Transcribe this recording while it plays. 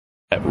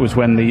was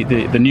when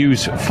the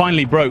news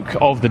finally broke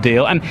of the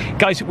deal. And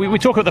guys, we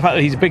talk about the fact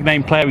that he's a big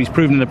name player, he's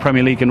proven in the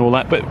Premier League and all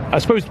that, but I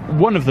suppose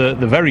one of the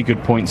very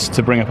good points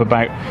to bring up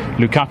about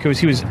Lukaku is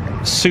he was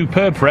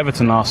superb for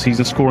Everton last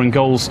season, scoring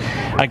goals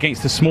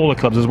against the smaller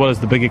clubs as well as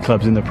the bigger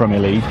clubs in the Premier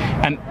League.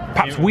 And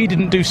perhaps we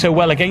didn't do so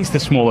well against the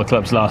smaller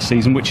clubs last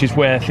season, which is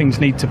where things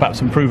need to perhaps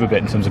improve a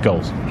bit in terms of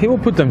goals. He will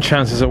put them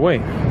chances away,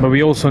 but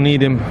we also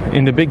need him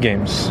in the big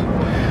games.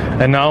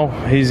 And now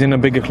he's in a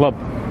bigger club.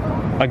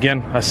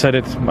 Again, I said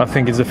it, I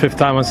think it's the fifth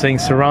time I'm saying,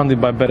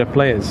 surrounded by better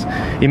players.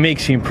 It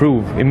makes you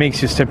improve, it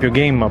makes you step your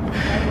game up.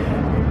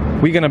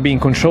 We're going to be in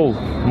control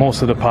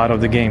most of the part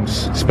of the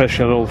games,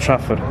 especially at Old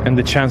Trafford, and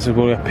the chances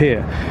will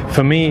appear.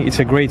 For me, it's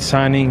a great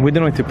signing. We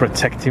don't need to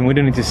protect him, we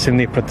don't need to send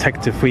a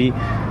protective fee.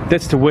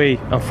 That's the way,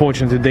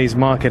 unfortunately, today's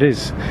market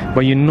is.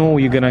 But you know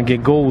you're going to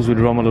get goals with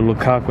Romelu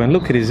Lukaku, and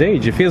look at his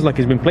age. It feels like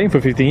he's been playing for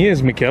 15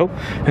 years, Mikel,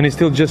 and he's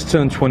still just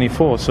turned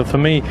 24. So for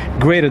me,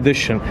 great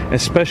addition,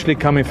 especially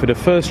coming for the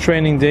first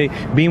training day,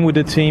 being with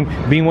the team,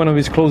 being one of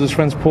his closest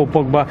friends, Paul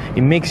Pogba.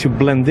 It makes you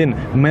blend in,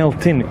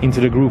 melt in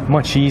into the group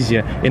much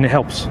easier, and it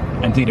helps.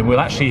 Indeed, and we'll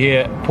actually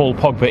hear Paul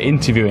Pogba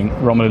interviewing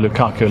Romelu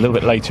Lukaku a little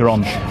bit later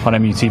on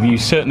MUTV. You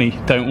certainly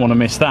don't want to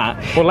miss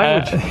that. What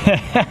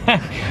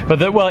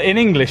language? Well, in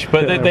English,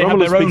 but they have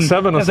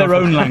their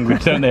own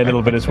language, don't they, a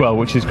little bit as well,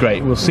 which is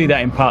great. We'll see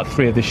that in part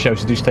 3 of this show,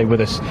 so do stay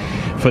with us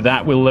for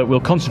that. We'll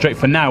concentrate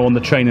for now on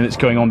the training that's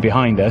going on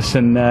behind us,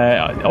 and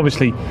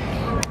obviously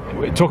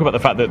talk about the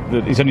fact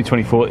that he's only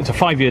 24. It's a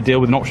 5-year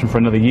deal with an option for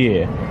another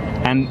year,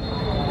 and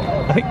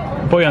I think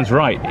Bojan's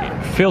right.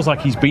 It feels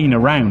like he's been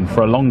around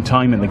for a long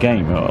time in the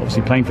game.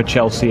 Obviously playing for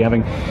Chelsea,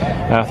 having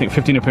I think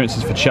 15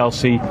 appearances for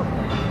Chelsea,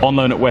 on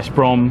loan at West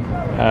Brom,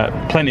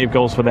 plenty of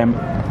goals for them,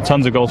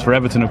 tons of goals for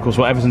Everton, of course.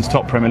 Well, Everton's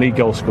top Premier League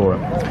goal scorer.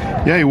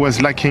 Yeah, he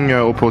was lacking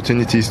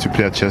opportunities to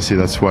play at Chelsea.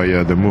 That's why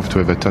the move to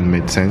Everton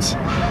made sense.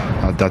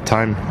 At that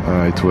time,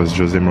 it was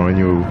Jose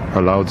Mourinho who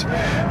allowed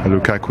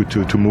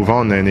Lukaku to move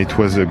on, and it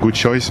was a good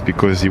choice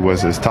because he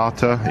was a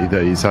starter.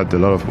 He's had a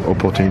lot of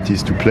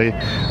opportunities to play,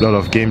 a lot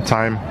of game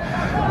time,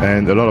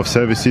 and a lot of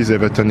services.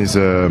 Everton is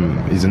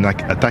an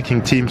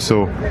attacking team,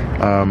 so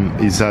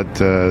he's had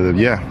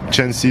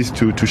chances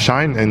to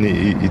shine, and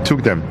he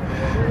took them.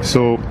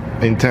 So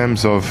in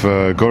terms of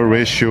goal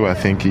ratio, I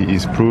think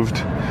he's proved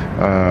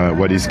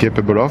what he's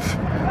capable of.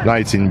 Now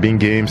it's in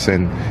big games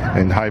and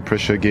high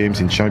pressure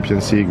games in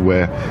Champions League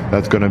where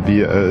that's going to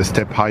be a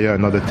step higher,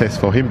 another test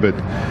for him. But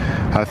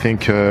I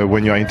think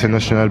when you're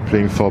international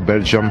playing for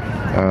Belgium,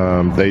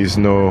 there is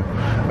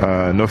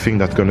nothing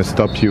that's going to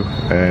stop you,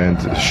 and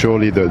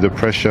surely the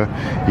pressure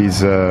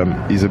is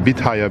a bit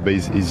higher, but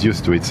he's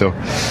used to it. So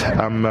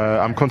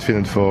I'm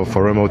confident for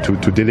Remo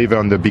to deliver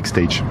on the big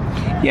stage.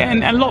 Yeah,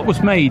 and a lot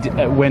was made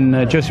when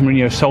Jose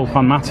Mourinho sold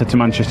Juan Mata to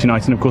Manchester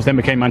United, and of course then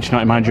became Manchester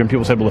United manager, and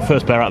people said, well, the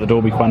first player out the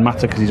door will be Juan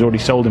Mata because he's already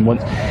sold him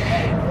once.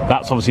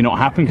 That's obviously not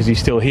happened because he's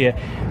still here.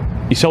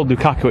 He sold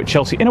Lukaku at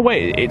Chelsea. In a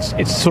way,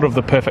 it's sort of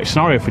the perfect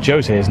scenario for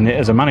Jose, isn't it?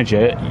 As a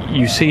manager,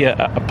 you see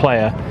a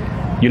player,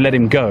 you let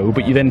him go,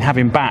 but you then have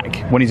him back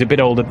when he's a bit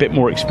older, a bit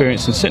more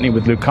experienced, and certainly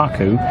with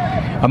Lukaku,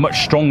 a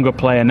much stronger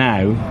player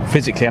now,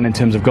 physically and in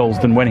terms of goals,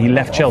 than when he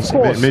left Chelsea.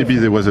 Maybe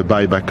there was a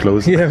buyback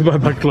clause. Yeah,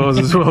 buyback clause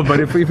as well. But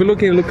if you're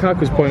looking at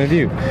Lukaku's point of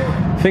view,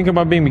 think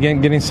about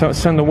getting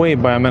sent away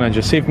by a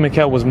manager. See if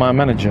Mikel was my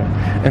manager,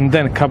 and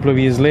then a couple of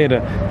years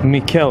later,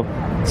 Mikel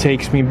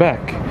takes me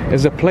back.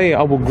 As a player,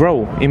 I will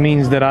grow. It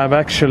means that I've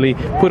actually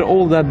put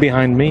all that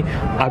behind me.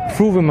 I've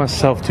proven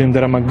myself to him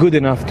that I'm good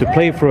enough to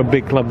play for a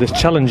big club that's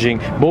challenging,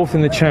 both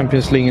in the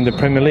Champions League and the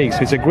Premier League. So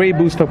it's a great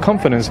boost of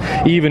confidence,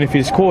 even if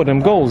he scored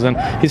them goals. And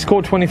he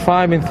scored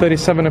 25 in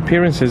 37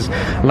 appearances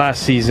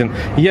last season.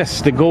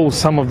 Yes, the goals,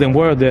 some of them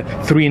were the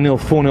 3-0,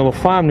 4-0 or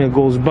 5-0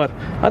 goals, but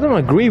I don't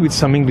agree with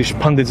some English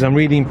pundits. I'm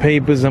reading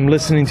papers, I'm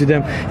listening to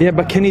them. Yeah,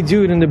 but can he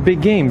do it in the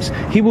big games?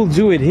 He will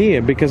do it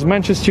here because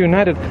Manchester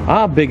United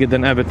are bigger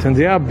than Everton.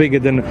 They are bigger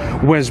than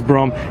West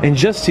Brom, and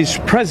just his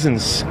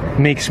presence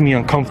makes me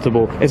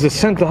uncomfortable. As a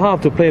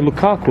centre-half to play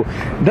Lukaku,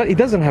 that he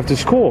doesn't have to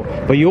score,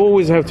 but you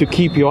always have to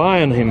keep your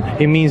eye on him.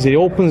 It means it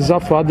opens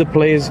up for other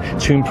players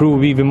to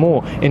improve even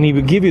more, and he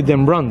will give you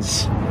them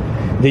runs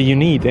that you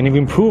need, and if you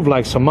improve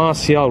like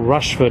Martial,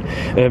 Rashford,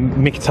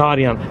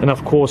 Mkhitaryan, and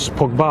of course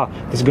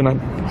Pogba is going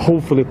to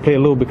hopefully play a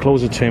little bit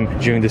closer to him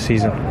during the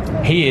season.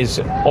 He is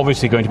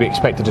obviously going to be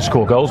expected to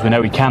score goals. We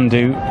know he can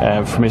do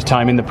from his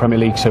time in the Premier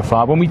League so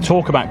far. When we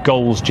talk about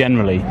goals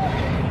generally,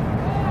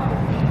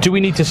 do we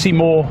need to see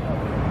more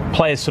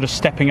players sort of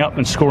stepping up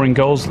and scoring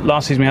goals?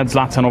 Last season we had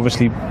Zlatan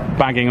obviously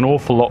bagging an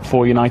awful lot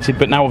for United,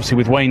 but now obviously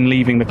with Wayne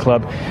leaving the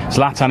club,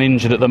 Zlatan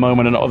injured at the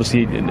moment, and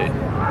obviously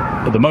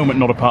at the moment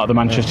not a part of the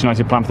Manchester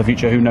United plan for the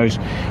future. Who knows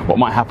what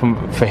might happen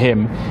for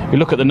him. We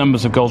look at the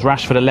numbers of goals.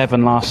 Rashford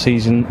 11 last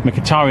season,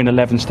 Mkhitaryan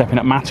 11, stepping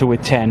up, Mata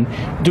with 10.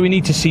 Do we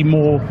need to see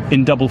more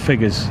in double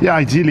figures? Yeah,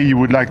 ideally you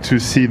would like to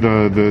see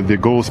the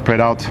goals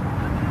spread out.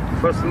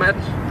 First match,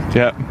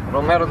 yeah,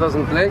 Romero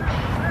doesn't play.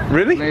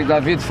 Really? Play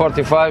David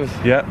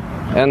 45. Yeah.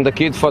 And the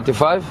kid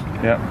 45.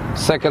 Yeah.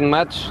 Second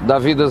match,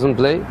 David doesn't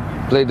play.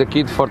 play the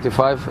kid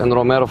 45 and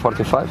Romero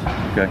 45.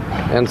 Okay.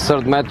 And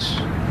third match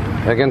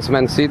against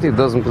Man City,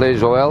 doesn't play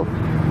Joel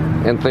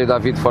and play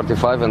David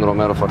 45 and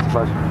Romero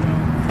 45.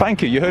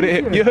 Thank you. You heard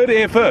it. You heard it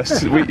here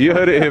first. You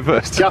heard it here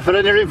first. Gaffer,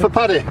 any in for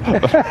Paddy? I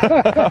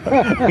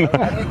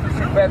need to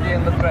see Paddy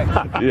in the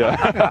track.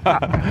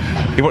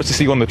 Yeah. He wants to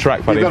see you on the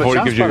track, Paddy, You've got before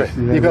a he chance, gives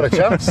you. Paddy. You've got a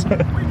chance.